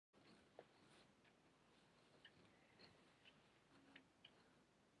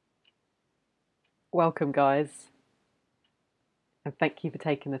Welcome, guys, and thank you for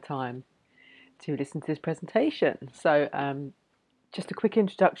taking the time to listen to this presentation. Just a quick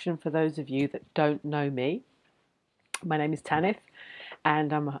introduction for those of you that don't know me. My name is Tanith,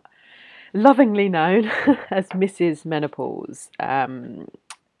 and I'm lovingly known as Mrs. Menopause. A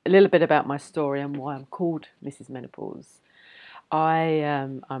little bit about my story and why I'm called Mrs. Menopause.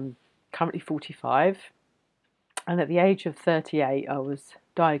 I'm currently 45, and at the age of 38, I was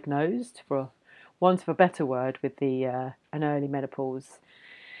diagnosed, for want of a better word, with an early menopause.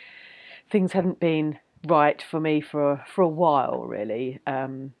 Things hadn't been right for me for a while, really.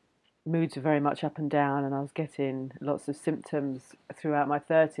 Moods were very much up and down, and I was getting lots of symptoms throughout my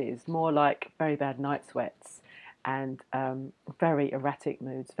 30s, more like very bad night sweats and very erratic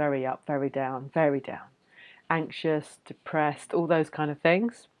moods, very up, very down, anxious, depressed, all those kind of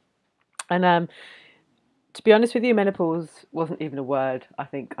things. And to be honest with you, menopause wasn't even a word I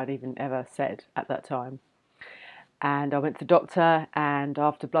think I'd even ever said at that time. And I went to the doctor, and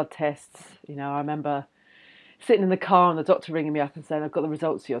after blood tests, I remember sitting in the car and the doctor ringing me up and saying, "I've got the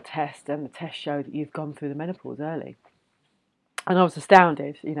results of your test, and the test showed that you've gone through the menopause early." And I was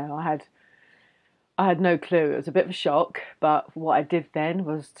astounded. I had no clue. It was a bit of a shock, but what I did then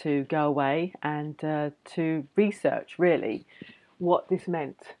was to go away and to research, really, what this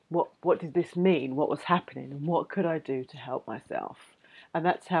meant. What did this mean? What was happening? And what could I do to help myself? And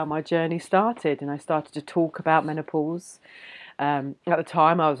that's how my journey started. And I started to talk about menopause. At the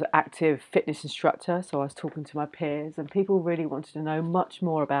time, I was an active fitness instructor, so I was talking to my peers, and people really wanted to know much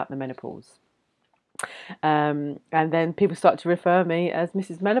more about the menopause. And then people started to refer me as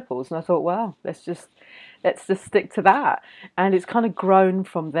Mrs. Menopause, and I thought, well, let's just stick to that. And it's kind of grown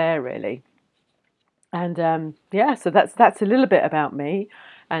from there, really. And yeah, so that's a little bit about me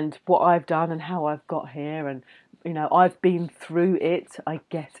and what I've done and how I've got here. And I've been through it. I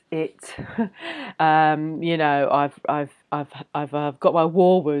get it. I've got my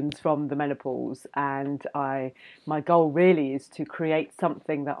war wounds from the menopause, and my goal really is to create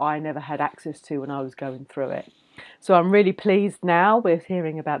something that I never had access to when I was going through it. So I'm really pleased now we're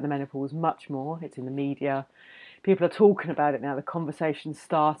hearing about the menopause much more. It's in the media. People are talking about it now. The conversation's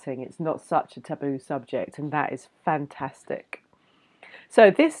starting. It's not such a taboo subject, and that is fantastic.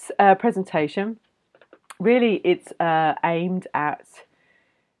 So this presentation, really, it's aimed at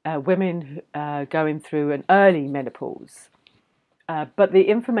women going through an early menopause. But the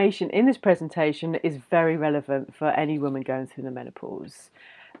information in this presentation is very relevant for any woman going through the menopause.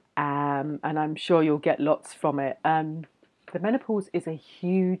 And I'm sure you'll get lots from it. The menopause is a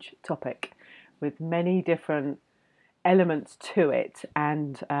huge topic with many different elements to it,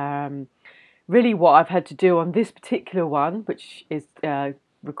 and really what I've had to do on this particular one, which is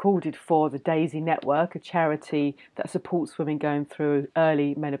recorded for the Daisy Network, a charity that supports women going through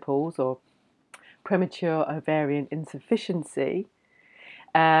early menopause or premature ovarian insufficiency.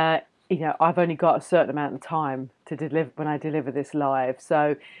 I've only got a certain amount of time to deliver when I deliver this live,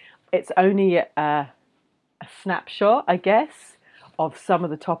 so it's only a snapshot, I guess, of some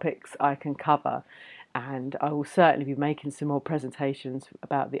of the topics I can cover. And I will certainly be making some more presentations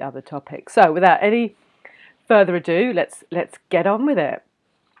about the other topics. So without any further ado, let's get on with it.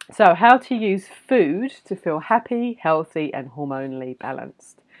 So how to use food to feel happy, healthy and hormonally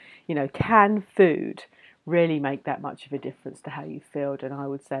balanced. Can food really make that much of a difference to how you feel? And I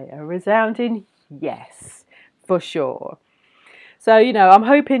would say a resounding yes, for sure. So, I'm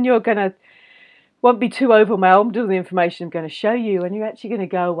hoping you're going to won't be too overwhelmed with the information I'm going to show you, and you're actually going to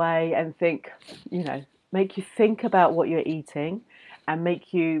go away and think, make you think about what you're eating, and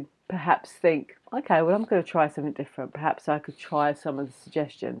make you perhaps think, okay, well, I'm going to try something different. Perhaps I could try some of the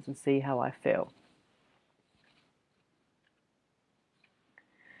suggestions and see how I feel.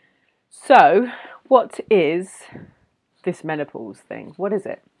 So, what is this menopause thing? What is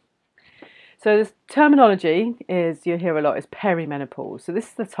it? So, this terminology you hear a lot, is perimenopause. So, this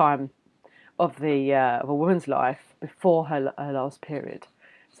is the time of a woman's life before her last period.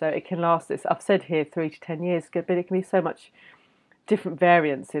 So it can last this. I've said here 3 to 10 years, but it can be so much different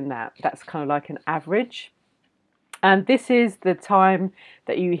variance in that. That's kind of like an average. And this is the time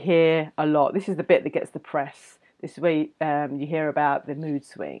that you hear a lot. This is the bit that gets the press. This is where you hear about the mood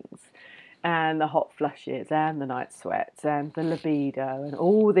swings and the hot flushes and the night sweats and the libido and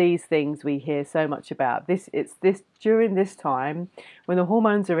all these things we hear so much about. It's during this time when the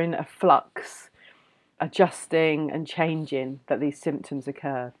hormones are in a flux, adjusting and changing, that these symptoms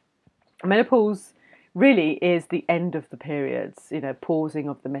occur. Menopause really is the end of the periods, pausing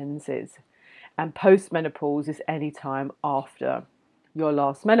of the menses. And post-menopause is any time after your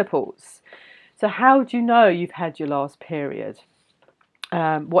last menopause. So how do you know you've had your last period?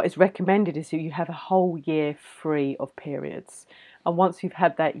 what is recommended is that you have a whole year free of periods. And once you've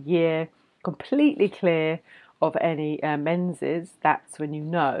had that year completely clear of any menses, that's when you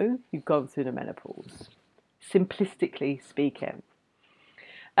know you've gone through the menopause, simplistically speaking.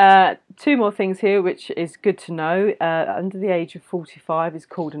 Two more things here, which is good to know. Under the age of 45 is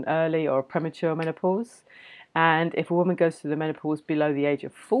called an early or a premature menopause. And if a woman goes through the menopause below the age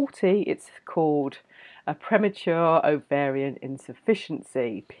of 40, it's called a premature ovarian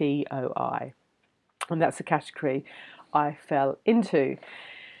insufficiency, POI. And that's the category I fell into.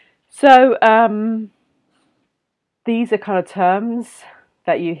 So these are kind of terms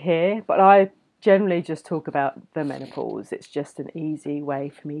that you hear, but I generally just talk about the menopause. It's just an easy way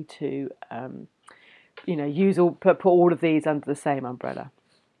for me to, put all of these under the same umbrella.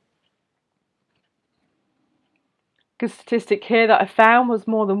 Good statistic here that I found was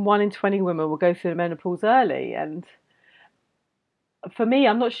more than 1 in 20 women will go through the menopause early. And for me,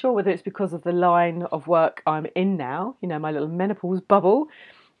 I'm not sure whether it's because of the line of work I'm in now, my little menopause bubble,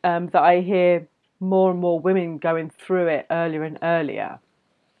 that I hear more and more women going through it earlier and earlier,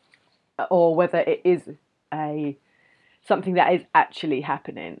 or whether it is something that is actually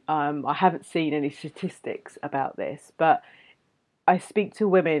happening. I haven't seen any statistics about this, but I speak to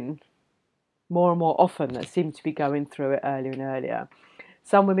women more and more often that seem to be going through it earlier and earlier.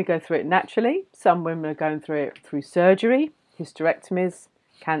 Some women go through it naturally, some women are going through it through surgery, hysterectomies,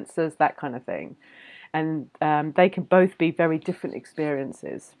 cancers, that kind of thing. And they can both be very different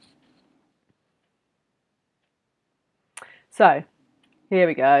experiences. So, here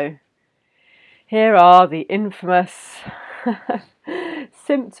we go. Here are the infamous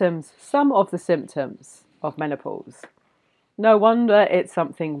symptoms, some of the symptoms of menopause. No wonder it's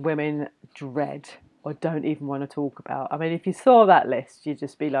something women dread or don't even want to talk about. I mean, if you saw that list, you'd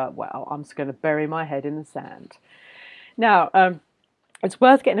just be like, well, I'm just going to bury my head in the sand. Now, it's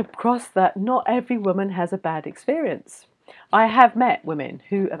worth getting across that not every woman has a bad experience. I have met women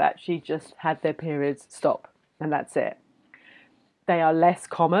who have actually just had their periods stop, and that's it. They are less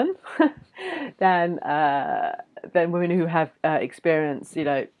common than women who have experienced,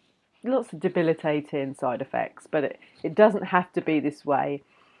 lots of debilitating side effects, but it doesn't have to be this way.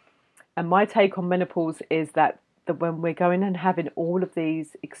 And my take on menopause is that when we're going and having all of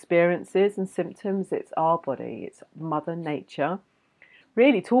these experiences and symptoms, it's our body, it's Mother Nature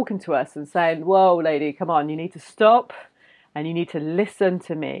really talking to us and saying, whoa, lady, come on, you need to stop and you need to listen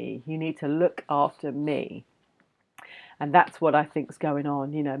to me. You need to look after me. And that's what I think is going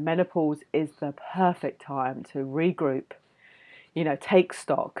on. Menopause is the perfect time to regroup, take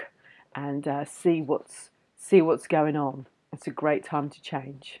stock and see what's going on. It's a great time to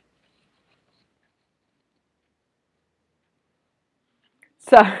change.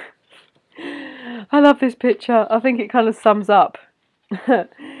 So, I love this picture. I think it kind of sums up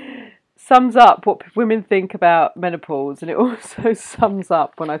what women think about menopause, and it also sums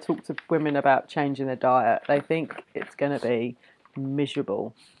up when I talk to women about changing their diet. They think it's going to be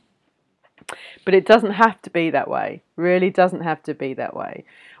miserable. But it doesn't have to be that way. Really doesn't have to be that way.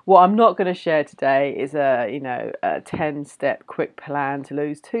 What I'm not going to share today is a 10-step quick plan to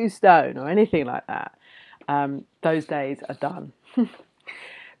lose 2 stone or anything like that. Those days are done.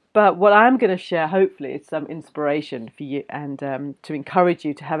 But what I'm going to share, hopefully, is some inspiration for you and to encourage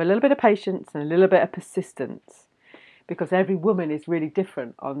you to have a little bit of patience and a little bit of persistence, because every woman is really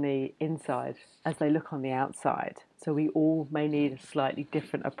different on the inside as they look on the outside. So we all may need a slightly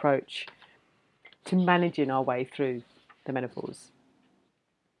different approach to managing our way through the menopause.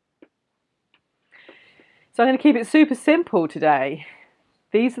 So I'm going to keep it super simple today.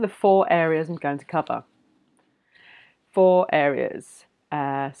 These are the 4 areas I'm going to cover. 4 areas.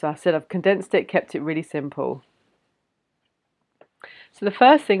 So I said I've condensed it, kept it really simple. So the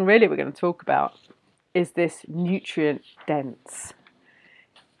first thing really we're going to talk about is this nutrient dense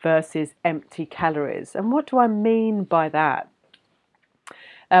versus empty calories. And what do I mean by that?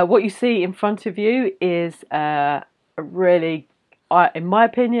 What you see in front of you is a really, in my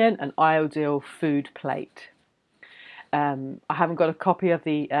opinion, an ideal food plate. I haven't got a copy of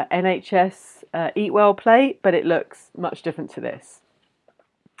the NHS Eat Well plate, but it looks much different to this.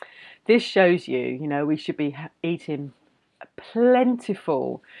 This shows you, we should be eating a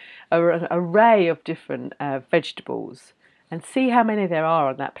plentiful array of different vegetables, and see how many there are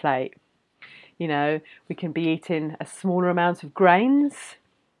on that plate. We can be eating a smaller amount of grains,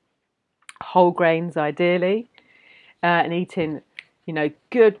 whole grains ideally, and eating,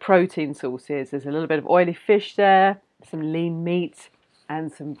 good protein sources. There's a little bit of oily fish there, some lean meat,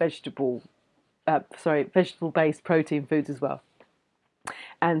 and some vegetable-based protein foods as well,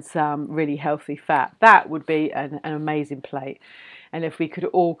 and some really healthy fat. That would be an amazing plate. And if we could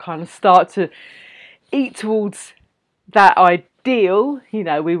all kind of start to eat towards that ideal, you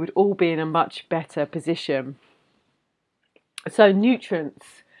know, we would all be in a much better position. So nutrients,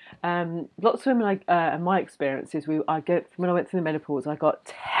 lots of women, like in my experiences, when I went through the menopause, I got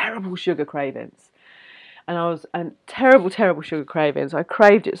terrible sugar cravings, and terrible sugar cravings. I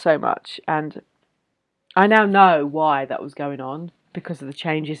craved it so much, and I now know why that was going on, because of the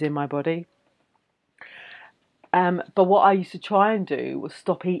changes in my body. But what I used to try and do was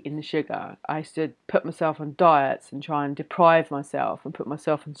stop eating the sugar. I used to put myself on diets and try and deprive myself and put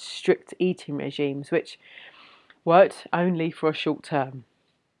myself on strict eating regimes, which worked only for a short term.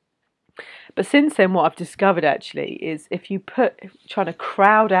 But since then, what I've discovered actually is if you trying to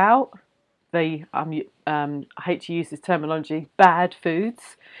crowd out the, I hate to use this terminology, bad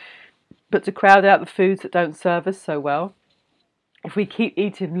foods, but to crowd out the foods that don't serve us so well, if we keep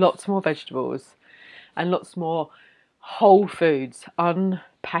eating lots more vegetables and lots more whole foods,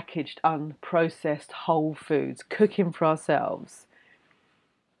 unpackaged, unprocessed whole foods, cooking for ourselves,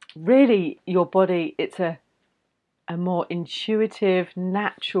 really your body, it's a more intuitive,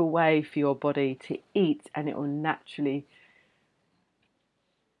 natural way for your body to eat, and it will naturally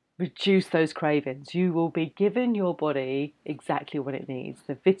reduce those cravings. You will be giving your body exactly what it needs,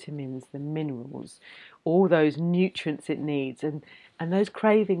 the vitamins, the minerals, all those nutrients it needs, and those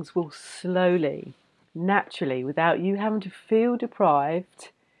cravings will slowly, naturally, without you having to feel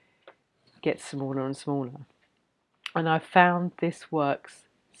deprived, get smaller and smaller. And I've found this works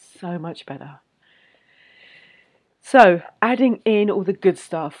so much better. So adding in all the good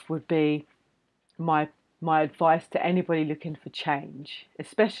stuff would be my advice to anybody looking for change,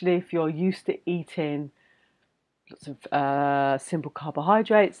 especially if you're used to eating lots of simple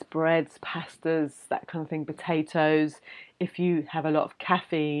carbohydrates, breads, pastas, that kind of thing, potatoes. If you have a lot of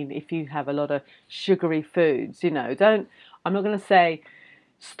caffeine, if you have a lot of sugary foods, you know, I'm not going to say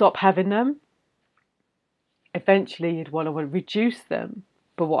stop having them. Eventually you'd want to reduce them.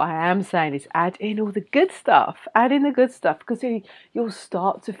 But what I am saying is add in all the good stuff. Add in the good stuff, because you'll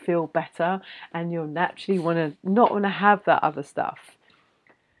start to feel better, and you'll naturally not want to have that other stuff.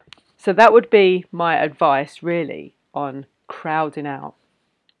 So that would be my advice, really, on crowding out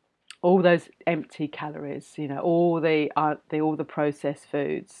all those empty calories. You know, all the processed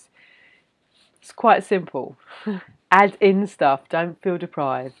foods. It's quite simple. Add in stuff. Don't feel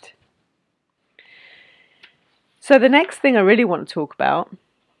deprived. So the next thing I really want to talk about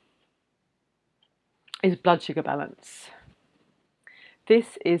is blood sugar balance.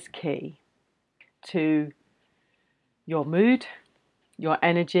 This is key to your mood, your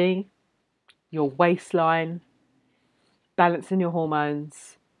energy, your waistline, balancing your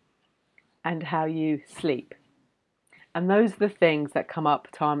hormones, and how you sleep. And those are the things that come up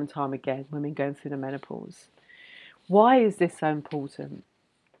time and time again when we're going through the menopause. Why is this so important?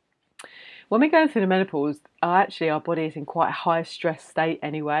 When we're going through the menopause, actually our body is in quite a high stress state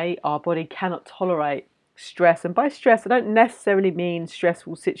anyway. Our body cannot tolerate stress, and by stress I don't necessarily mean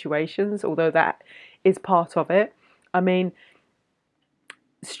stressful situations, although that is part of it. I mean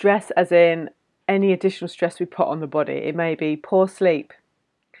stress as in any additional stress we put on the body. It may be poor sleep,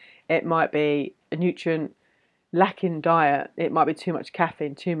 it might be a nutrient lacking diet, it might be too much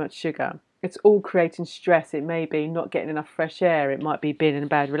caffeine, too much sugar. It's all creating stress. It may be not getting enough fresh air, it might be being in a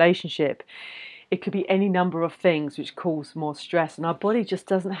bad relationship. It could be any number of things which cause more stress, and our body just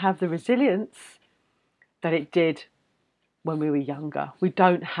doesn't have the resilience that it did when we were younger. We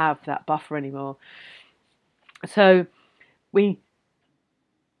don't have that buffer anymore. So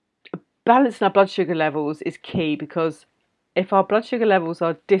balancing our blood sugar levels is key, because if our blood sugar levels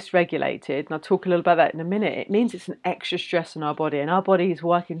are dysregulated, and I'll talk a little about that in a minute, it means it's an extra stress on our body, and our body is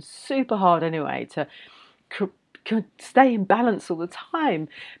working super hard anyway to stay in balance all the time.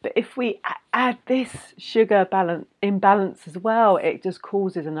 But if we add this sugar imbalance as well, it just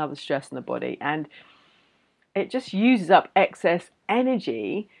causes another stress in the body, and it just uses up excess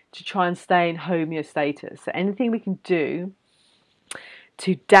energy to try and stay in homeostasis. So anything we can do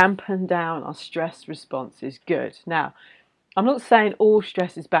to dampen down our stress response is good. Now, I'm not saying all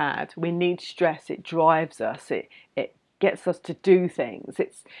stress is bad. We need stress. It drives us. It gets us to do things.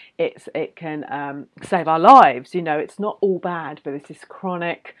 It can save our lives. You know, it's not all bad, but it's this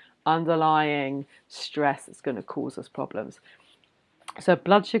chronic underlying stress that's going to cause us problems. So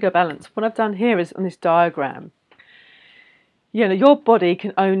blood sugar balance. What I've done here is on this diagram. You know, your body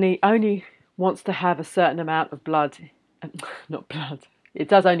can only wants to have a certain amount of blood, not blood. It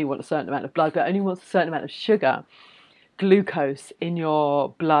does only want a certain amount of blood, but it only wants a certain amount of sugar, glucose in your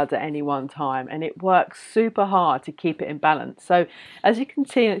blood at any one time, and it works super hard to keep it in balance. So as you can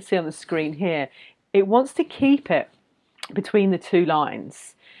see on the screen here, it wants to keep it between the two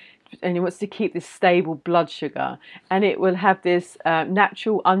lines, and it wants to keep this stable blood sugar, and it will have this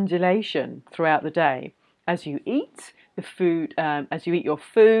natural undulation throughout the day as you eat the food, as you eat your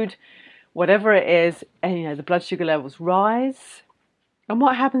food, whatever it is, and the blood sugar levels rise. And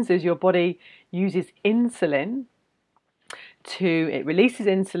what happens is your body uses insulin it releases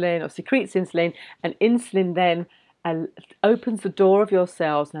insulin or secretes insulin, and insulin then opens the door of your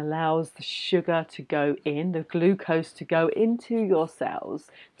cells and allows the sugar to go in, the glucose to go into your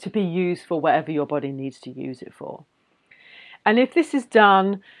cells to be used for whatever your body needs to use it for. And if this is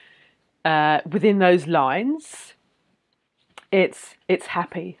done within those lines, it's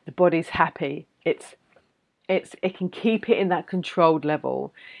happy. The body's happy. It can keep it in that controlled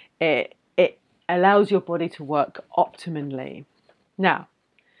level. It allows your body to work optimally. Now,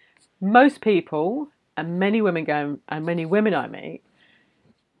 most people and many women I meet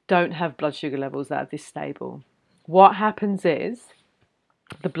don't have blood sugar levels that are this stable. What happens is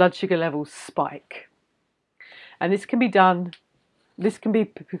the blood sugar levels spike, and this can be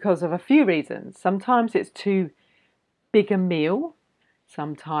because of a few reasons. Sometimes it's too big a meal.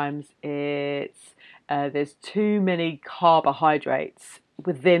 Sometimes it's there's too many carbohydrates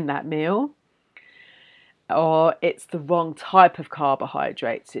within that meal, or it's the wrong type of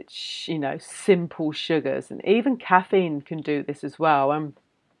carbohydrates. It's simple sugars, and even caffeine can do this as well. And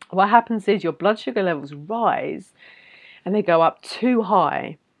what happens is your blood sugar levels rise, and they go up too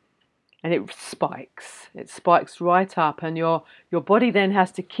high, and it spikes. It spikes right up, and your body then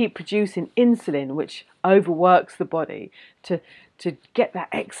has to keep producing insulin, which overworks the body to get that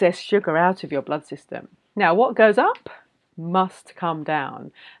excess sugar out of your blood system. Now, what goes up must come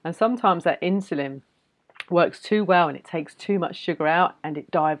down, and sometimes that insulin works too well and it takes too much sugar out, and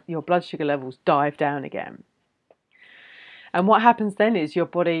your blood sugar levels dive down again. And what happens then is your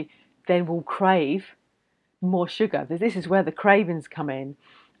body then will crave more sugar. This is where the cravings come in,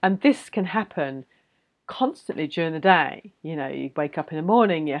 and this can happen constantly during the day. You wake up in the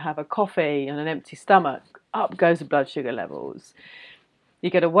morning, you have a coffee on an empty stomach, up goes the blood sugar levels. You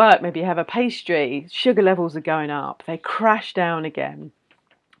go to work, maybe you have a pastry, sugar levels are going up, they crash down again.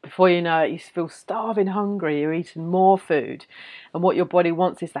 Before you know it, you feel starving hungry, you're eating more food, and what your body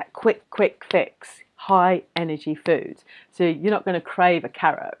wants is that quick fix, high energy food. So you're not going to crave a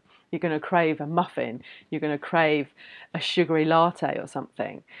carrot, you're going to crave a muffin, you're going to crave a sugary latte or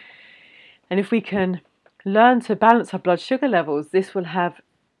something. And if we can learn to balance our blood sugar levels, this will have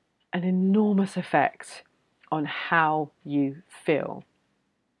an enormous effect on how you feel.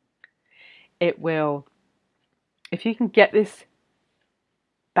 It will, if you can get this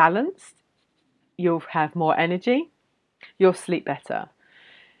balanced, you'll have more energy, you'll sleep better,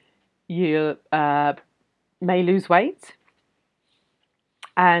 you may lose weight,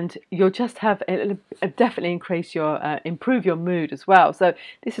 and you'll just have it'll definitely improve your mood as well. So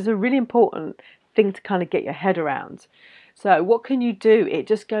this is a really important thing to kind of get your head around. So what can you do? It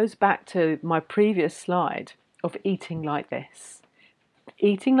just goes back to my previous slide of eating like this.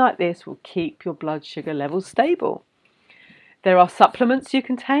 Eating like this will keep your blood sugar levels stable. There are supplements you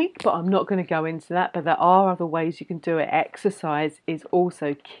can take, but I'm not going to go into that. But there are other ways you can do it. Exercise is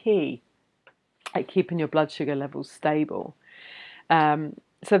also key at keeping your blood sugar levels stable.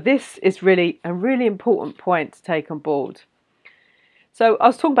 So this is really a really important point to take on board. So I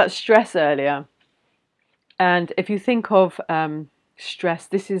was talking about stress earlier, and if you think of stress,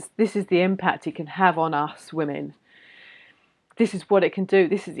 this is the impact it can have on us women. This is what it can do.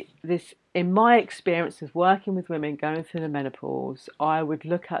 This in my experience of working with women going through the menopause, I would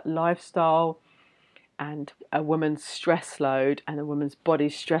look at lifestyle and a woman's stress load and a woman's body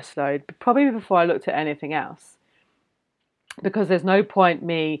stress load, probably before I looked at anything else. Because there's no point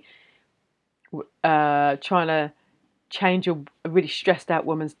me trying to change a really stressed out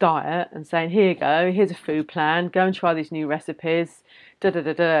woman's diet and saying, here you go, here's a food plan, go and try these new recipes,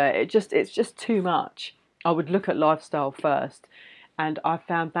 It's just too much. I would look at lifestyle first, and I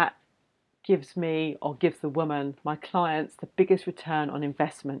found that gives the woman, my clients, the biggest return on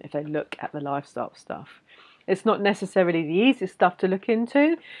investment if they look at the lifestyle stuff. It's not necessarily the easiest stuff to look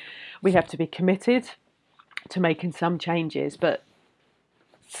into. We have to be committed to making some changes, but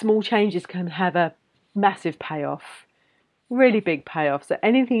small changes can have a massive payoff, really big payoff. So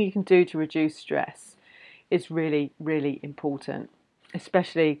anything you can do to reduce stress is really, really important,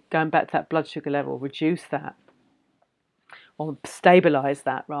 especially going back to that blood sugar level. Reduce that, or stabilize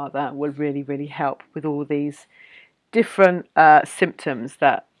that rather, will really, really help with all these different symptoms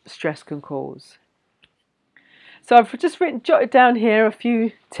that stress can cause. So I've just jotted down here a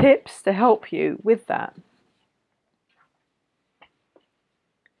few tips to help you with that.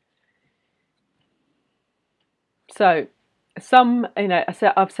 So some,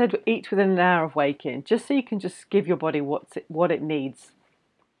 I've said eat within an hour of waking, just so you can just give your body what it needs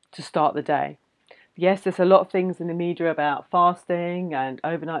to start the day. Yes, there's a lot of things in the media about fasting and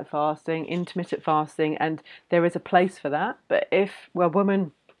overnight fasting, intermittent fasting, and there is a place for that. But if a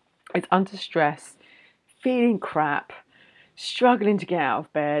woman is under stress, feeling crap, struggling to get out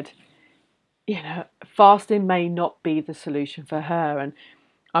of bed, fasting may not be the solution for her. And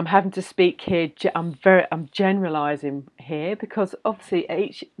I'm having to speak here, I'm generalizing here, because obviously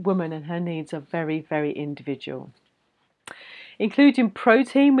each woman and her needs are very, very individual. Including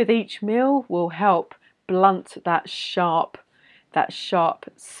protein with each meal will help blunt that sharp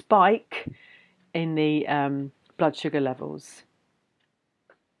spike in the blood sugar levels.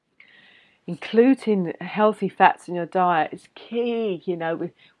 Including healthy fats in your diet is key.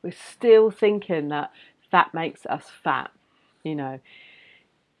 We're still thinking that fat makes us fat.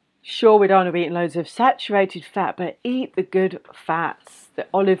 Sure, we don't want to be eating loads of saturated fat, but eat the good fats, the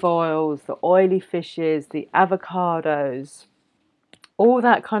olive oils, the oily fishes, the avocados, all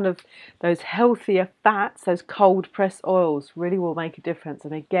that kind of, those healthier fats, those cold pressed oils really will make a difference.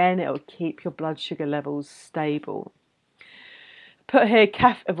 And again, it'll keep your blood sugar levels stable. Put here,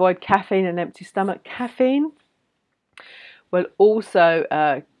 avoid caffeine and empty stomach. Caffeine will also,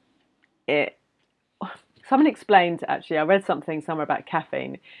 someone explained, actually, I read something somewhere about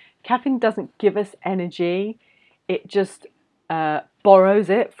caffeine. Caffeine doesn't give us energy, it just borrows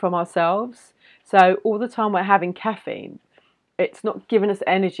it from ourselves. So all the time we're having caffeine, it's not giving us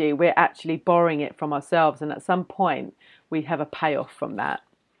energy, we're actually borrowing it from ourselves, and at some point we have a payoff from that.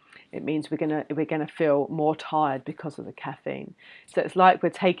 It means we're gonna feel more tired because of the caffeine. So it's like we're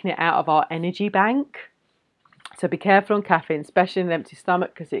taking it out of our energy bank. So be careful on caffeine, especially in an empty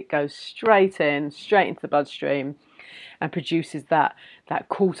stomach, because it goes straight into the bloodstream and produces that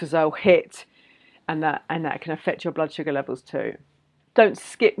cortisol hit, and that can affect your blood sugar levels too. Don't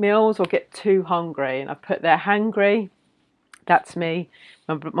skip meals or get too hungry. And I've put there hangry. That's me.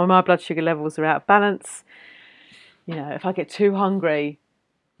 My blood sugar levels are out of balance. If I get too hungry,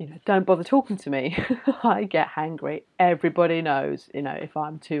 don't bother talking to me. I get hangry. Everybody knows, if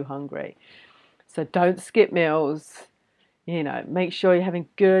I'm too hungry. So don't skip meals. Make sure you're having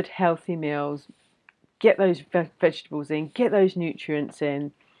good, healthy meals. Get those vegetables in, get those nutrients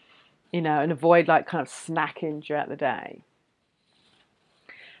in, and avoid kind of snacking throughout the day.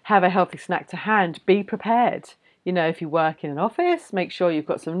 Have a healthy snack to hand. Be prepared. If you work in an office, make sure you've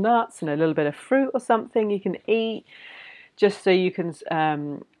got some nuts and a little bit of fruit or something you can eat, just so you can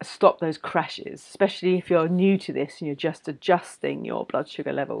stop those crashes, especially if you're new to this and you're just adjusting your blood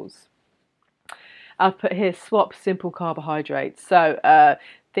sugar levels. I've put here, swap simple carbohydrates. So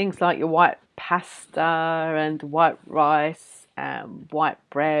things like your white pasta and white rice and white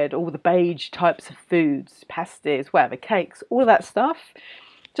bread, all the beige types of foods, pasties, whatever, cakes, all of that stuff.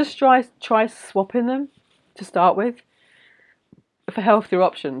 Just try swapping them to start with for healthier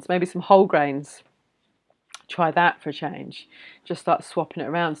options. Maybe some whole grains. Try that for a change. Just start swapping it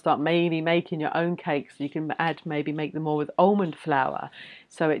around. Start maybe making your own cakes. You can make them more with almond flour.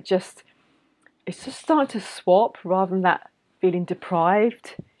 So it's just starting to swap rather than that feeling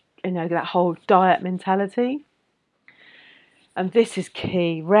deprived, that whole diet mentality. And this is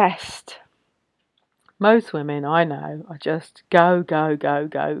key, rest. Most women I know are just go, go, go,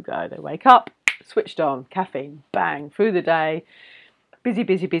 go, go. They wake up, switched on, caffeine, bang, through the day, busy,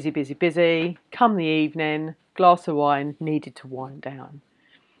 busy, busy, busy, busy. Come the evening, glass of wine, needed to wind down.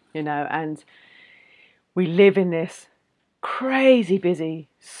 And we live in this crazy busy,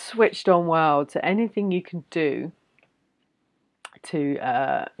 switched on world. So anything you can do to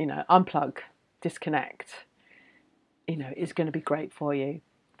unplug, disconnect, is going to be great for you.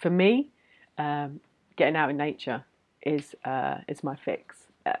 For me, getting out in nature is my fix.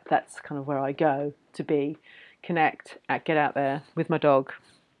 That's kind of where I go to connect, get out there with my dog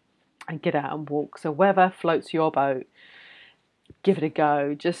and get out and walk. So whether floats your boat, give it a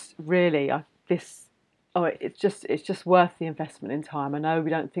go. Just really, it's just worth the investment in time. I know we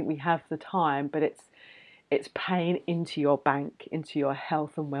don't think we have the time, but it's paying into your bank, into your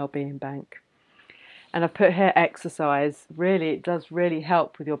health and well-being bank. And I've put here exercise. Really, it does really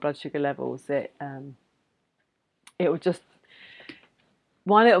help with your blood sugar levels. It will just,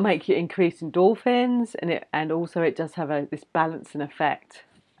 one, it'll make you increase endorphins, and also it does have this balancing effect.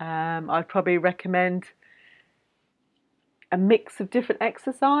 I'd probably recommend a mix of different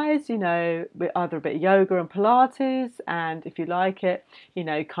exercise, with either a bit of yoga and Pilates, and if you like it,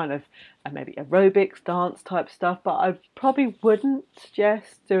 kind of maybe aerobics, dance type stuff. But I probably wouldn't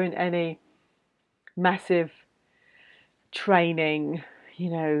suggest doing any massive training,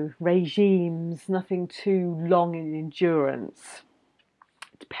 regimes, nothing too long in endurance.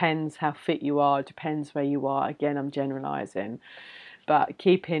 Depends how fit you are, depends where you are. Again, I'm generalizing, but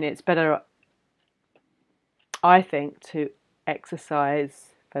it's better, I think, to exercise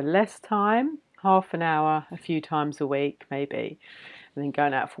for less time, half an hour, a few times a week maybe, and then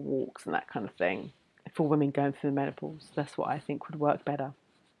going out for walks and that kind of thing. For women going through the menopause, that's what I think would work better.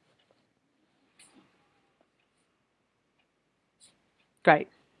 Great.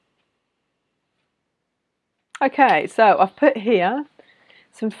 Okay, so I've put here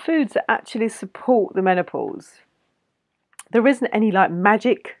some foods that actually support the menopause. There isn't any like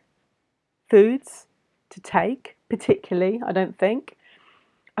magic foods to take, particularly, I don't think.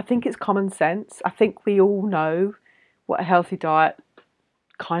 I think it's common sense. I think we all know what a healthy diet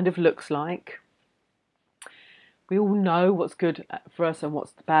kind of looks like. We all know what's good for us and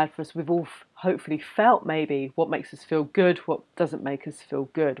what's bad for us. We've all hopefully felt maybe what makes us feel good, what doesn't make us feel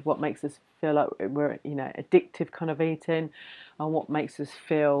good, what makes us feel like we're, addictive kind of eating, and what makes us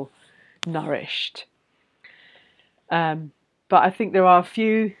feel nourished. But I think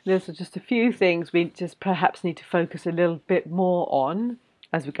there's just a few things we just perhaps need to focus a little bit more on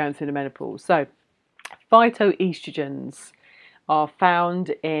as we're going through the menopause. So, phytoestrogens are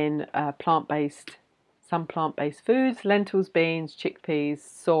found in some plant-based foods: lentils, beans, chickpeas,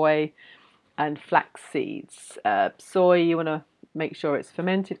 soy, and flax seeds. Soy, you want to make sure it's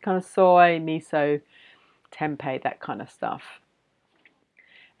fermented kind of soy, miso, tempeh, that kind of stuff.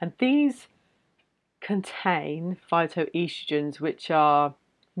 And these contain phytoestrogens, which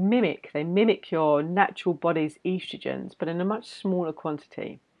mimic your natural body's estrogens, but in a much smaller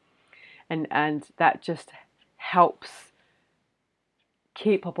quantity. And that just helps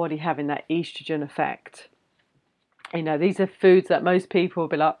keep our body having that estrogen effect. These are foods that most people will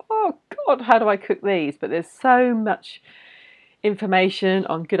be like, oh God, how do I cook these? But there's so much information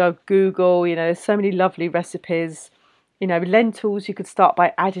on good old Google. There's so many lovely recipes. Lentils, you could start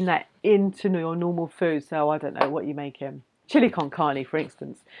by adding that into your normal food. So I don't know what you're making. Chili con carne, for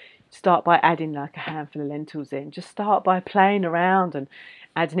instance. Start by adding like a handful of lentils in. Just start by playing around and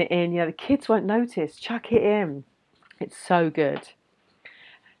adding it in. The kids won't notice. Chuck it in. It's so good.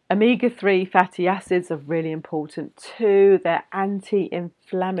 Omega-3 fatty acids are really important too. They're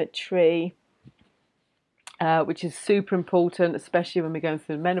anti-inflammatory, which is super important, especially when we're going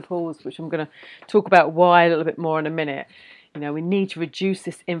through menopause, which I'm going to talk about why a little bit more in a minute. We need to reduce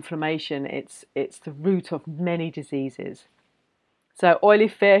this inflammation. It's the root of many diseases. So oily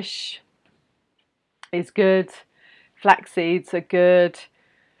fish is good. Flax seeds are good.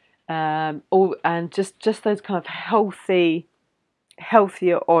 And just those kind of healthier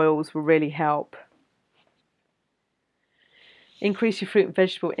oils will really help. Increase your fruit and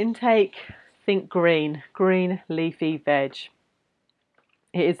vegetable intake. Think green leafy veg.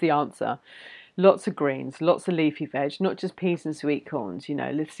 It is the answer. Lots of greens, lots of leafy veg, not just peas and sweet corns.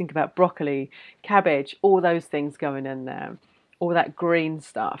 Let's think about broccoli, cabbage, all those things going in there, all that green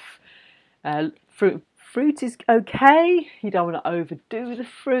stuff. Fruit is okay. You don't want to overdo the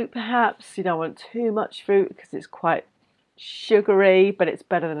fruit, perhaps. You don't want too much fruit because it's quite sugary, but it's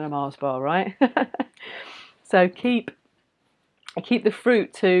better than a Mars bar, right? So keep the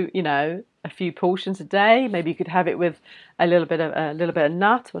fruit to a few portions a day. Maybe you could have it with a little bit of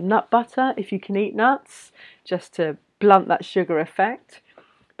nut or nut butter if you can eat nuts, just to blunt that sugar effect.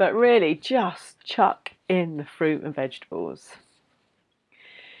 But really, just chuck in the fruit and vegetables.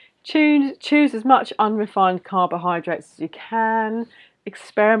 Choose as much unrefined carbohydrates as you can.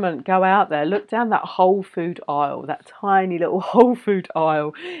 Experiment, go out there, look down that whole food aisle, that tiny little whole food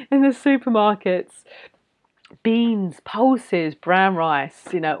aisle in the supermarkets. Beans, pulses, brown rice,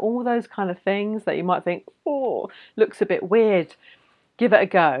 all those kind of things that you might think, oh, looks a bit weird. Give it a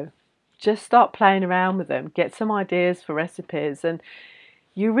go. Just start playing around with them. Get some ideas for recipes, and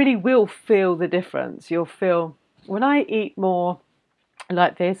you really will feel the difference. You'll feel, when I eat more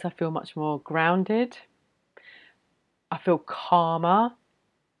like this, I feel much more grounded. I feel calmer.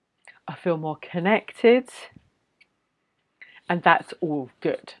 I feel more connected. And that's all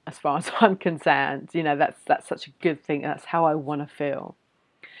good as far as I'm concerned. That's such a good thing. That's how I want to feel.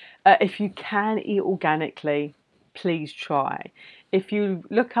 If you can eat organically, please try. If you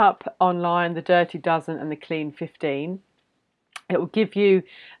look up online the Dirty Dozen and the Clean 15, it will give you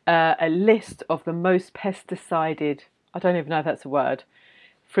a list of the most pesticided, I don't even know if that's a word,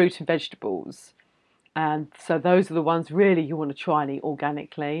 fruit and vegetables. And so those are the ones really you want to try and eat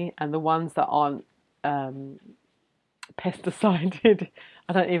organically, and the ones that aren't pesticided,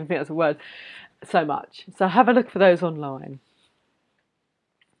 I don't even think that's a word, so much. So have a look for those online.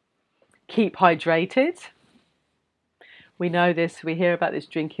 Keep hydrated. We know this, we hear about this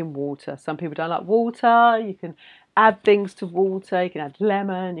drinking water. Some people don't like water. You can add things to water. You can add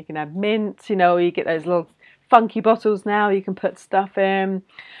lemon, you can add mint, you know, you get those little funky bottles now you can put stuff in.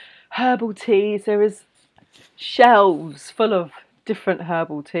 Herbal teas, there is shelves full of different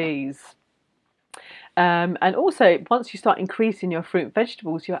herbal teas. And also, once you start increasing your fruit and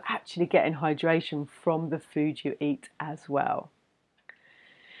vegetables, you're actually getting hydration from the food you eat as well.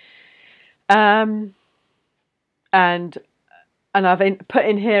 And I've put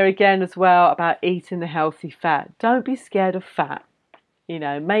in here again as well about eating the healthy fat. Don't be scared of fat. You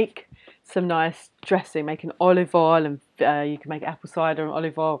know, make some nice dressing. Make an olive oil, and you can make apple cider and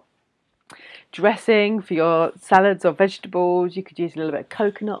olive oil dressing for your salads or vegetables. You could use a little bit of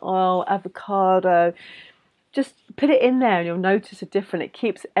coconut oil, avocado. Just put it in there and you'll notice a difference. It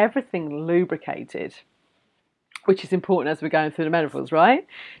keeps everything lubricated, which is important as we're going through the menopause, right?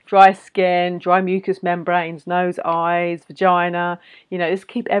 Dry skin, dry mucous membranes, nose, eyes, vagina, you know, just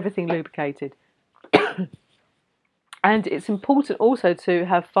keep everything lubricated. And it's important also to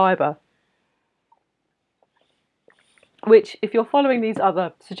have fibre, which, if you're following these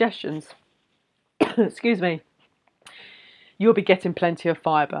other suggestions, excuse me, you'll be getting plenty of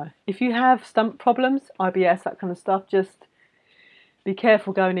fibre. If you have stomach problems, IBS, that kind of stuff, just be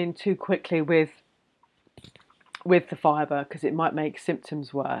careful going in too quickly with the fibre, because it might make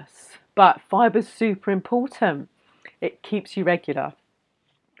symptoms worse. But fibre's super important. It keeps you regular.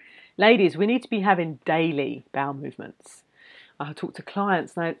 Ladies, we need to be having daily bowel movements. I talk to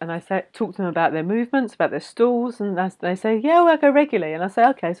clients and I talk to them about their movements, about their stools, and they say, yeah, well, I go regularly. And I say,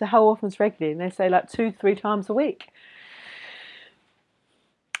 okay, so how often is regularly? And they say like 2-3 times a week.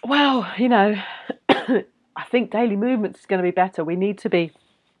 Well, you know, I think daily movements is going to be better. We need to be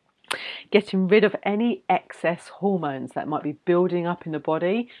getting rid of any excess hormones that might be building up in the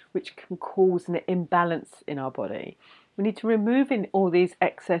body, which can cause an imbalance in our body. We need to remove all these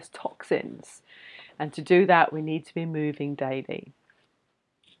excess toxins, and to do that we need to be moving daily.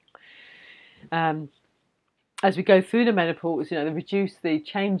 As we go through the menopause, you know, the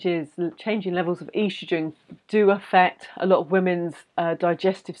changing levels of estrogen do affect a lot of women's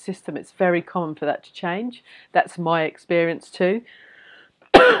digestive system. It's very common for that to change. That's my experience too.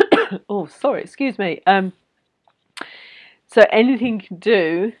 Oh, sorry, excuse me. So anything you can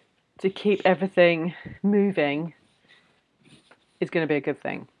do to keep everything moving is going to be a good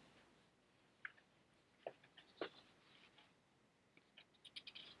thing.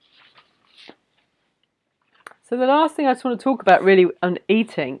 So the last thing I just want to talk about really on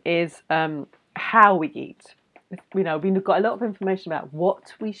eating is how we eat. You know, we've got a lot of information about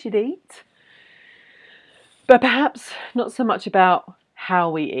what we should eat, but perhaps not so much about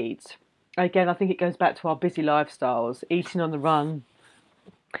how we eat. Again, I think it goes back to our busy lifestyles, eating on the run,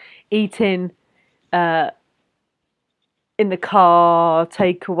 eating in the car,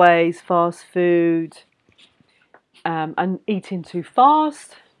 takeaways, fast food, and eating too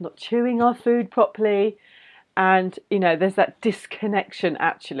fast, not chewing our food properly. And, you know, there's that disconnection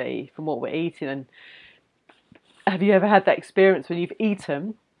actually from what we're eating. And have you ever had that experience when you've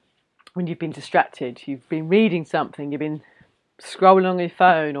eaten, when you've been distracted, you've been reading something, you've been scrolling on your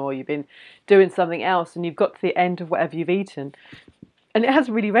phone, or you've been doing something else, and you've got to the end of whatever you've eaten and it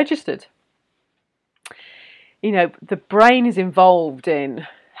hasn't really registered? You know, the brain is involved in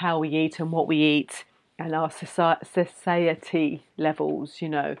how we eat and what we eat and our satiety levels, you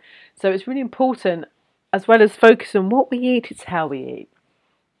know. So it's really important, as well as focus on what we eat, it's how we eat.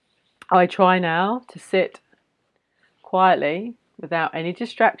 I try now to sit quietly without any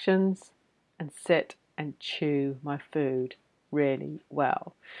distractions and sit and chew my food really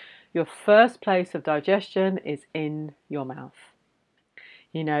well. Your first place of digestion is in your mouth.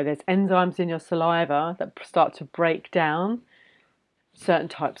 You know, there's enzymes in your saliva that start to break down certain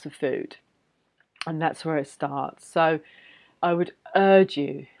types of food, and that's where it starts. So I would urge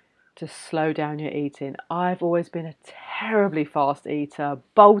you to slow down your eating. I've always been a terribly fast eater,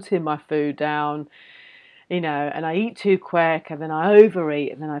 bolting my food down, you know, and I eat too quick, and then I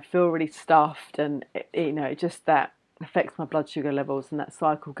overeat, and then I feel really stuffed, and you know, just that affects my blood sugar levels, and that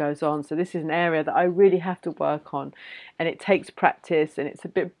cycle goes on. So this is an area that I really have to work on, and it takes practice, and it's a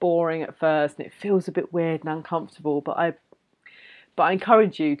bit boring at first, and it feels a bit weird and uncomfortable, but I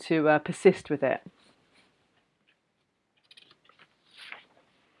encourage you to persist with it.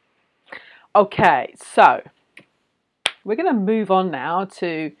 Okay, so we're going to move on now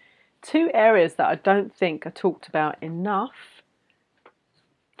to 2 areas that I don't think are talked about enough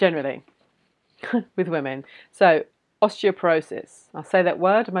generally with women. So osteoporosis. I'll say that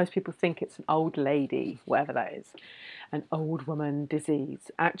word and most people think it's an old lady, whatever that is, an old woman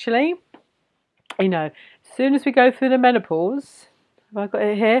disease. Actually, You know, as soon as we go through the menopause, have I got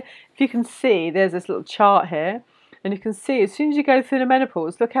it here? If you can see, there's this little chart here, and you can see as soon as you go through the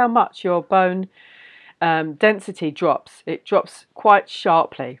menopause, look how much your bone density drops. It drops quite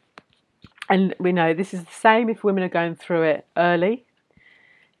sharply. And we know this is the same if women are going through it early.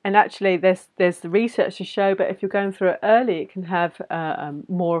 And actually, there's the research to show, but if you're going through it early, it can have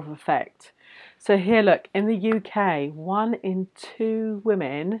more of an effect. So here, look, in the UK, 1 in 2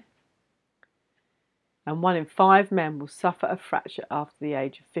 women and 1 in 5 men will suffer a fracture after the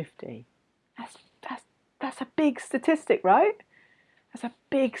age of 50. That's a big statistic, right? That's a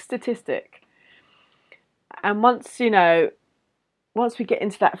big statistic. And once, you know, once we get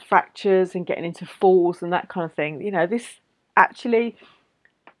into that fractures and getting into falls and that kind of thing, you know, this actually,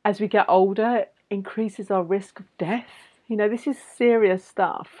 as we get older, increases our risk of death. You know, this is serious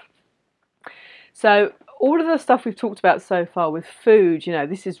stuff. So all of the stuff we've talked about so far with food, you know,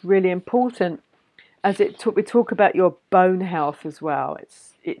 this is really important as we talk about your bone health as well.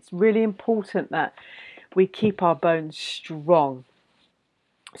 It's really important that we keep our bones strong.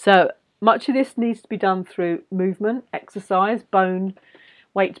 So much of this needs to be done through movement, exercise, bone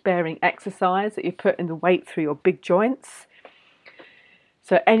weight bearing exercise that you put in the weight through your big joints.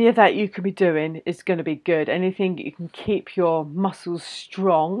 So any of that you could be doing is going to be good. Anything you can keep your muscles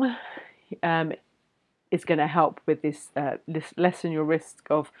strong is going to help with this lessen your risk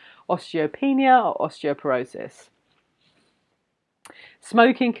of osteopenia or osteoporosis.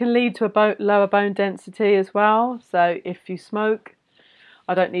 Smoking can lead to a lower bone density as well. So if you smoke,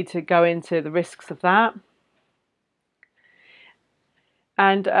 I don't need to go into the risks of that.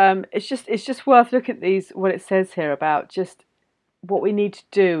 And it's just worth looking at these, what it says here about just what we need to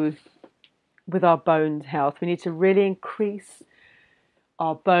do with our bone health. We need to really increase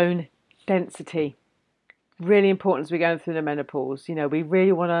our bone density. Really important as we're going through the menopause. You know, we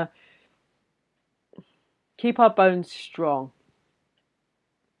really want to keep our bones strong.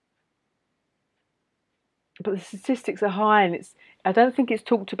 But the statistics are high, and I don't think it's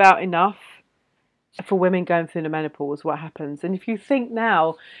talked about enough for women going through the menopause, what happens. And if you think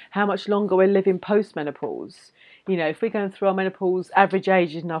now how much longer we're living post-menopause, you know, if we're going through our menopause, average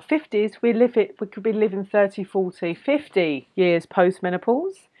age is in our 50s, we could be living 30, 40, 50 years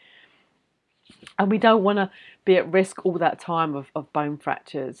post-menopause. And we don't want to be at risk all that time of bone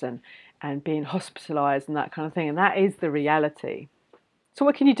fractures and being hospitalised and that kind of thing. And that is the reality. So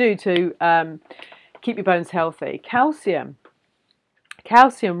what can you do to keep your bones healthy? Calcium.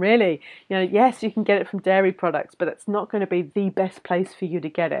 Calcium, really, you know, yes, you can get it from dairy products, but it's not going to be the best place for you to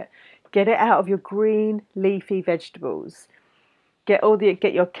get it. Get it out of your green leafy vegetables. Get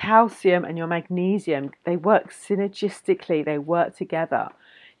your calcium and your magnesium. They work synergistically. They work together.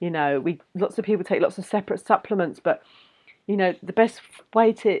 You know, lots of people take lots of separate supplements, but you know, the best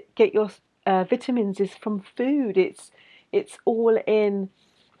way to get your vitamins is from food. It's all in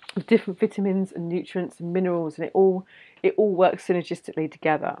different vitamins and nutrients and minerals, and it all works synergistically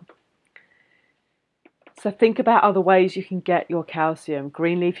together. So think about other ways you can get your calcium.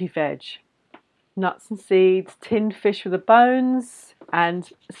 Green leafy veg, nuts and seeds, tinned fish with the bones, and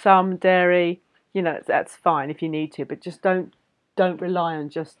some dairy. You know, that's fine if you need to, but just don't rely on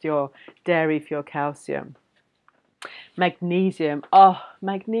just your dairy for your calcium. Magnesium. Oh,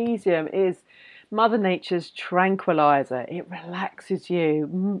 magnesium is Mother Nature's tranquilizer. It relaxes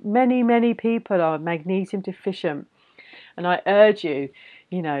you. Many people are magnesium deficient, and I urge you,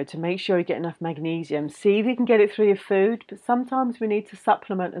 you know, to make sure you get enough magnesium. See if you can get it through your food, but sometimes we need to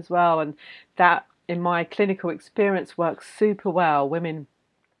supplement as well, and that, in my clinical experience, works super well. Women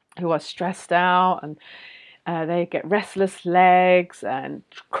who are stressed out and they get restless legs and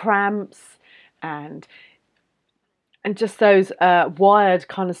cramps and just those wired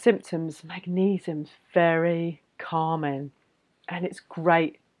kind of symptoms. Magnesium's very calming, and it's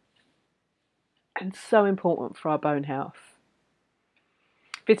great and so important for our bone health.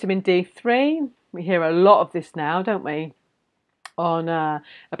 Vitamin D3, we hear a lot of this now, don't we, on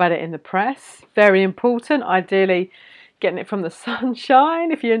about it in the press. Very important. Ideally getting it from the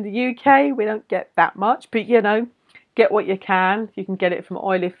sunshine. If you're in the UK, we don't get that much, but you know, get what you can. You can get it from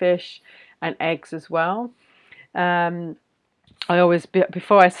oily fish and eggs as well. I always,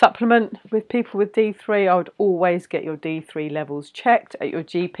 before I supplement with people with D3, I would always get your D3 levels checked at your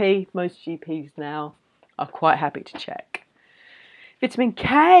GP. Most GPs now are quite happy to check. Vitamin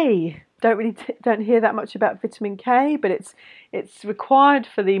K. Don't hear that much about vitamin K, but it's required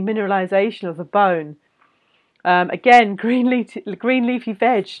for the mineralization of the bone. Again, green leafy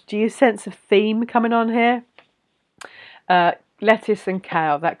veg. Do you sense a theme coming on here? Lettuce and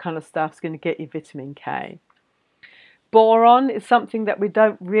kale, that kind of stuff is going to get you vitamin K. Boron is something that we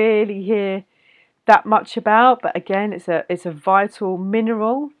don't really hear that much about, but again, it's a vital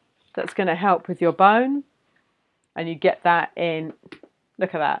mineral that's going to help with your bone, and you get that in,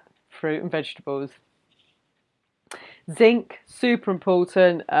 look at that, fruit and vegetables. Zinc, super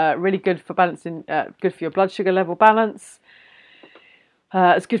important, really good for balancing, good for your blood sugar level balance.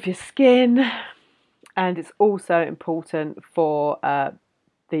 It's good for your skin, and it's also important for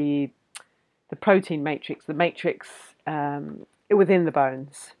the protein matrix, the matrix within the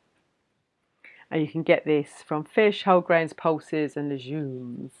bones. And you can get this from fish, whole grains, pulses, and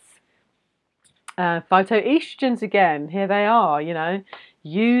legumes. Phytoestrogens, again, here they are, you know.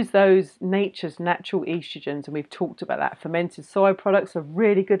 Use those nature's natural estrogens, and we've talked about that. Fermented soy products are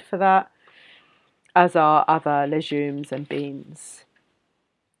really good for that, as are other legumes and beans.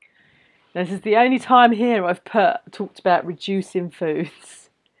 Now, this is the only time here I've talked about reducing foods,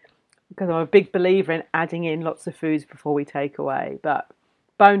 because I'm a big believer in adding in lots of foods before we take away. But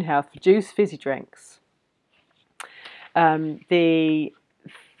bone health, reduce fizzy drinks. The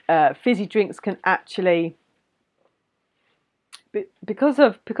fizzy drinks can actually, because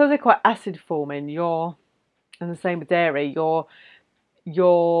they're quite acid forming, and the same with dairy,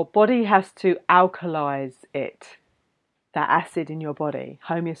 your body has to alkalize it, that acid in your body,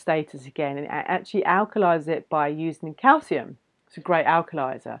 homeostasis again, and it actually alkalizes it by using calcium. It's a great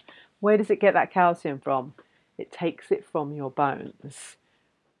alkalizer. Where does it get that calcium from? It takes it from your bones.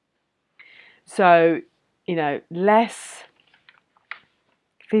 So, you know, less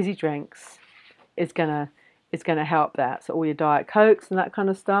fizzy drinks is gonna help that. So all your Diet Cokes and that kind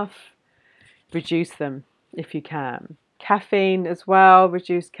of stuff, reduce them if you can. Caffeine as well,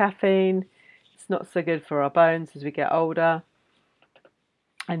 reduce caffeine. It's not so good for our bones as we get older.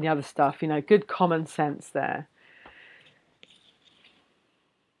 And the other stuff, you know, good common sense there.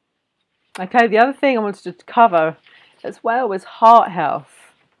 Okay, the other thing I wanted to cover as well was heart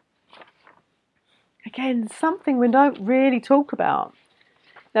health. Again, something we don't really talk about.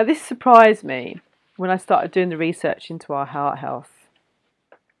 Now, this surprised me when I started doing the research into our heart health.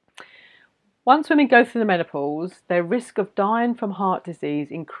 Once women go through the menopause, their risk of dying from heart disease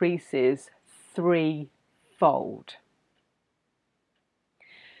increases 3-fold.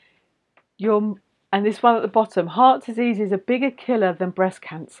 And this one at the bottom, heart disease is a bigger killer than breast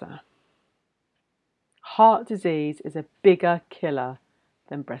cancer. Heart disease is a bigger killer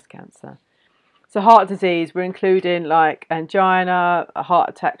than breast cancer. So heart disease, we're including like angina, a heart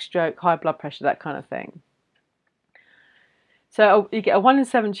attack, stroke, high blood pressure, that kind of thing. So you get a 1 in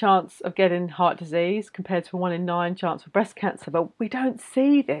 7 chance of getting heart disease compared to a 1 in 9 chance for breast cancer. But we don't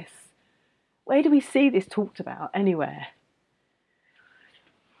see this. Where do we see this talked about? Anywhere.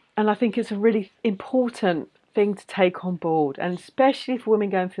 And I think it's a really important thing to take on board, and especially for women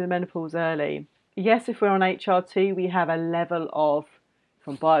going through the menopause early. Yes, if we're on HRT, we have a level of,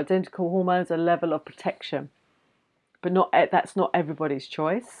 from bioidentical hormones, a level of protection, but that's not everybody's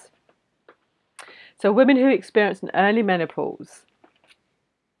choice. So women who experience an early menopause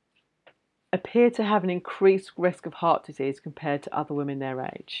appear to have an increased risk of heart disease compared to other women their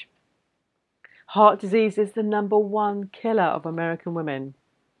age. Heart disease is the #1 killer of American women.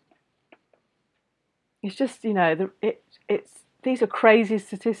 It's just, you know, these are crazy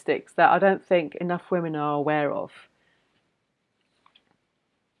statistics that I don't think enough women are aware of.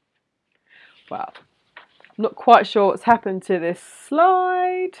 Well, I'm not quite sure what's happened to this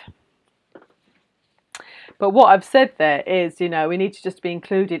slide. But what I've said there is, you know, we need to just be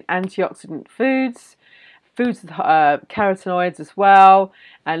including antioxidant foods with carotenoids as well,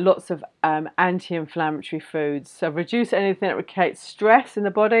 and lots of anti-inflammatory foods. So reduce anything that creates stress in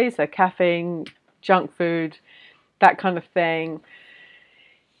the body, so caffeine, junk food, that kind of thing.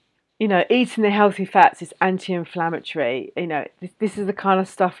 You know, eating the healthy fats is anti-inflammatory. You know, this is the kind of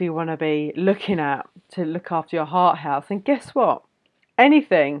stuff you want to be looking at to look after your heart health. And guess what?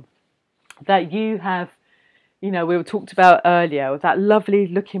 Anything that you have, you know, we were talked about earlier, with that lovely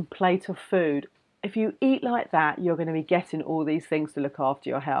looking plate of food, if you eat like that, you're going to be getting all these things to look after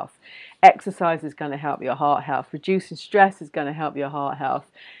your health. Exercise is going to help your heart health. Reducing stress is going to help your heart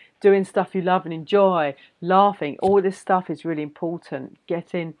health. Doing stuff you love and enjoy, laughing, all this stuff is really important.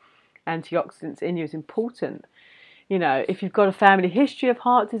 Getting antioxidants in you is important. You know, if you've got a family history of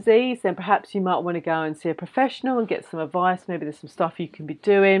heart disease, then perhaps you might want to go and see a professional and get some advice. Maybe there's some stuff you can be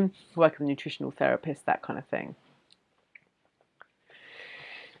doing, work with a nutritional therapist, that kind of thing.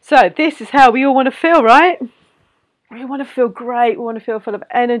 So this is how we all want to feel, right? We want to feel great. We want to feel full of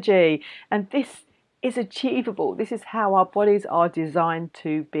energy. And this is achievable. This is how our bodies are designed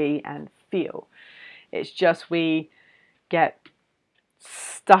to be and feel. It's just we get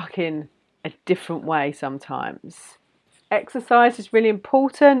stuck in a different way sometimes. Exercise is really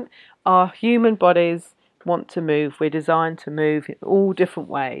important. Our human bodies want to move. We're designed to move in all different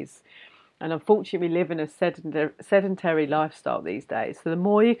ways. And unfortunately, we live in a sedentary lifestyle these days. So the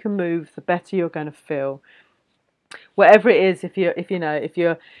more you can move, the better you're going to feel. Whatever it is, if you're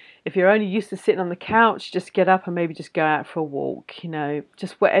only used to sitting on the couch, just get up and maybe just go out for a walk.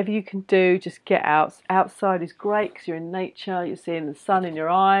 Just whatever you can do, just get out. Outside is great because you're in nature. You're seeing the sun in your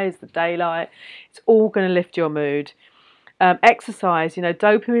eyes, the daylight. It's all going to lift your mood. Exercise.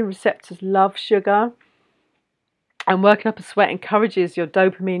 Dopamine receptors love sugar, and working up a sweat encourages your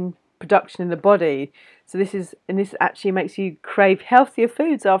dopamine production in the body. So this actually makes you crave healthier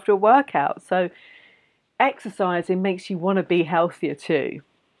foods after a workout. So exercising makes you want to be healthier too.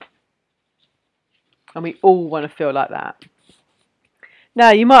 And we all want to feel like that. Now,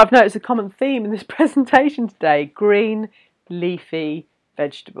 you might have noticed a common theme in this presentation today: green leafy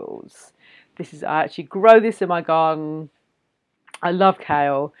vegetables. I actually grow this in my garden. I love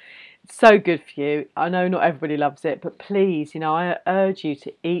kale. It's so good for you. I know not everybody loves it, but please, I urge you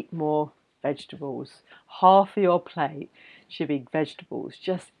to eat more vegetables. Half of your plate should be vegetables.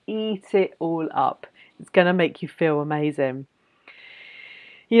 Just eat it all up. It's going to make you feel amazing.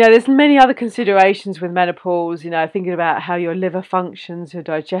 There's many other considerations with menopause, thinking about how your liver functions, your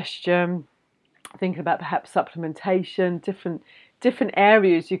digestion, thinking about perhaps supplementation, different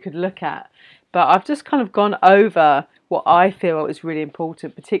areas you could look at. But I've just kind of gone over what I feel is really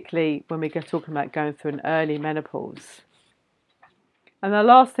important, particularly when we're talking about going through an early menopause. And the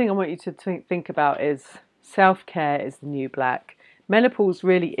last thing I want you to think about is self-care is the new black. Menopause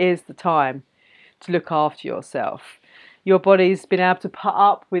really is the time to look after yourself. Your body's been able to put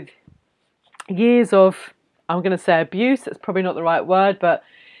up with years of, I'm going to say abuse, that's probably not the right word, but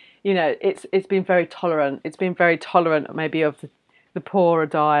it's been very tolerant. It's been very tolerant maybe of the poorer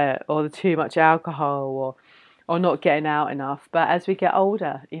diet or the too much alcohol or not getting out enough. But as we get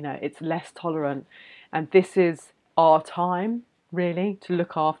older, it's less tolerant. And this is our time, really, to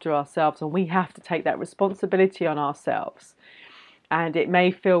look after ourselves. And we have to take that responsibility on ourselves. And it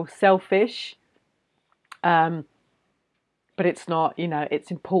may feel selfish, but it's not.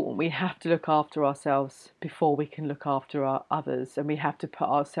 It's important. We have to look after ourselves before we can look after our others. And we have to put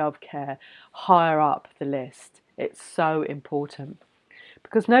our self-care higher up the list. It's so important.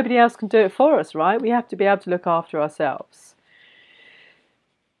 Because nobody else can do it for us, right? We have to be able to look after ourselves.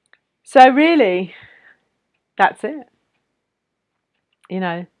 So really, that's it.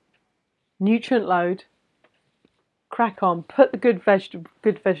 Nutrient load, crack on, put the good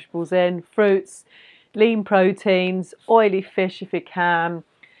vegetables in, fruits, lean proteins, oily fish if you can,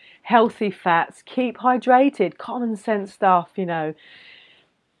 healthy fats, keep hydrated, common sense stuff,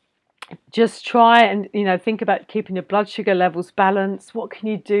 Just try and, think about keeping your blood sugar levels balanced. What can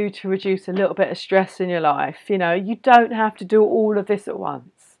you do to reduce a little bit of stress in your life? You don't have to do all of this at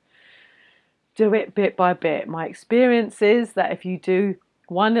once. Do it bit by bit. My experience is that if you do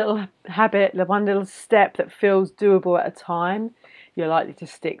one little habit, one little step that feels doable at a time, you're likely to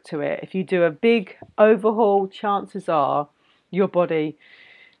stick to it. If you do a big overhaul, chances are your body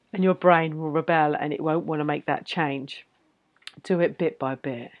and your brain will rebel and it won't want to make that change. Do it bit by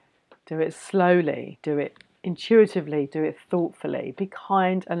bit. Do it slowly, do it intuitively, do it thoughtfully. Be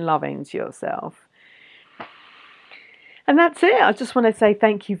kind and loving to yourself. And that's it. I just want to say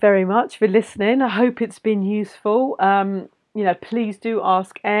thank you very much for listening. I hope it's been useful. Please do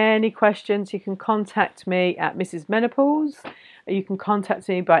ask any questions. You can contact me at Mrs. Menopause. You can contact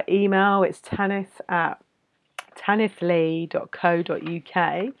me by email. It's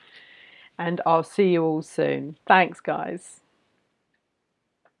tanithlee.co.uk. And I'll see you all soon. Thanks, guys.